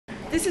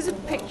This is a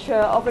picture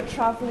of a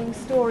travelling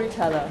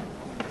storyteller.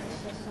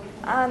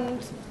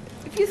 And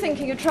if you're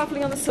thinking you're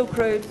travelling on the Silk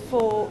Road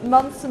for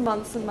months and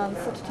months and months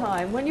at a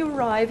time, when you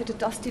arrive at a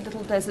dusty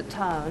little desert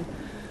town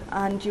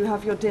and you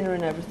have your dinner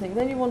and everything,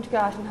 then you want to go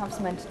out and have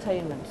some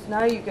entertainment.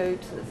 Now you go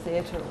to the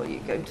theatre or you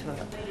go to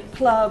a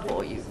club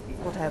or you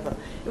whatever.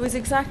 It was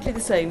exactly the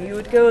same. You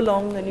would go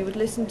along and you would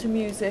listen to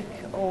music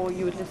or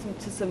you would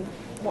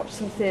watch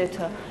some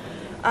theatre.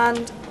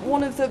 And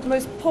one of the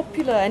most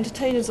popular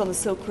entertainers on the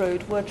Silk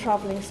Road were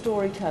travelling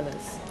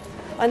storytellers.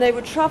 And they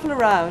would travel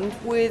around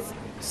with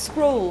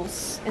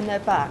scrolls in their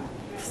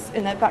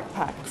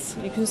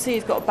backpacks. You can see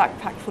he's got a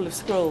backpack full of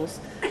scrolls.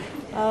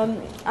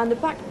 And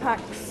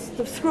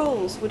the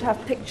scrolls would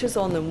have pictures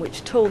on them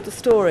which told the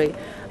story.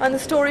 And the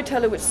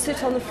storyteller would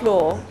sit on the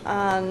floor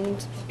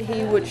and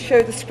he would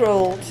show the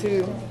scroll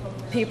to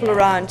people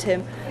around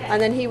him, and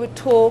then he would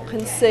talk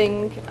and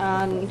sing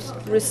and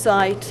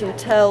recite and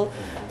tell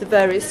the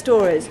various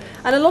stories.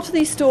 And a lot of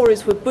these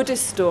stories were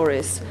Buddhist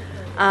stories,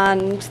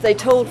 and they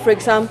told, for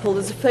example,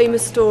 there's a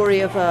famous story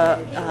of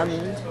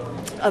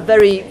a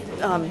very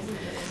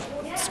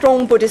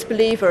strong Buddhist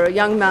believer, a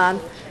young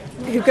man,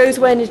 who goes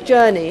away on his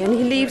journey and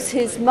he leaves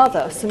his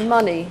mother some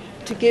money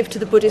to give to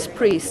the Buddhist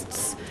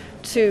priests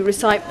to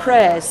recite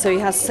prayers so he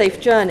has a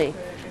safe journey.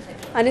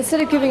 And instead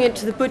of giving it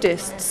to the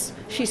Buddhists,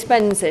 she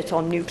spends it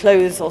on new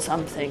clothes or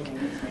something.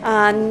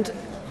 And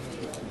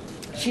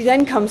she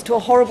then comes to a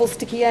horrible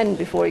sticky end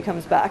before he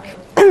comes back,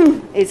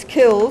 is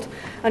killed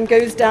and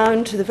goes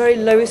down to the very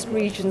lowest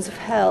regions of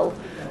hell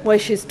where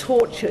she's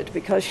tortured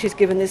because she's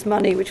given this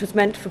money which was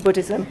meant for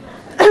Buddhism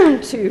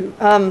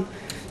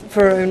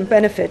for her own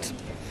benefit.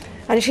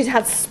 And she's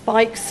had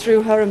spikes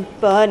through her and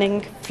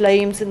burning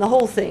flames and the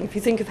whole thing. If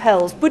you think of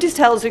hells, Buddhist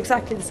hells are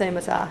exactly the same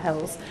as our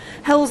hells.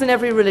 Hells in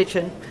every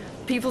religion.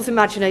 People's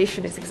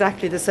imagination is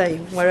exactly the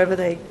same wherever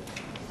they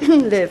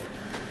live.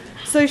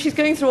 So she's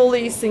going through all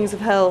these things of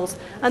hells.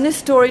 And this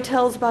story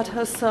tells about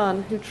her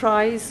son who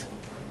tries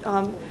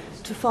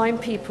to find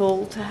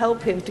people to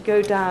help him to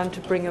go down to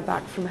bring her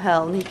back from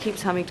hell. And he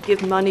keeps having to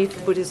give money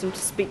for Buddhism to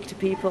speak to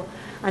people.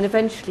 And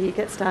eventually he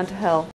gets down to hell.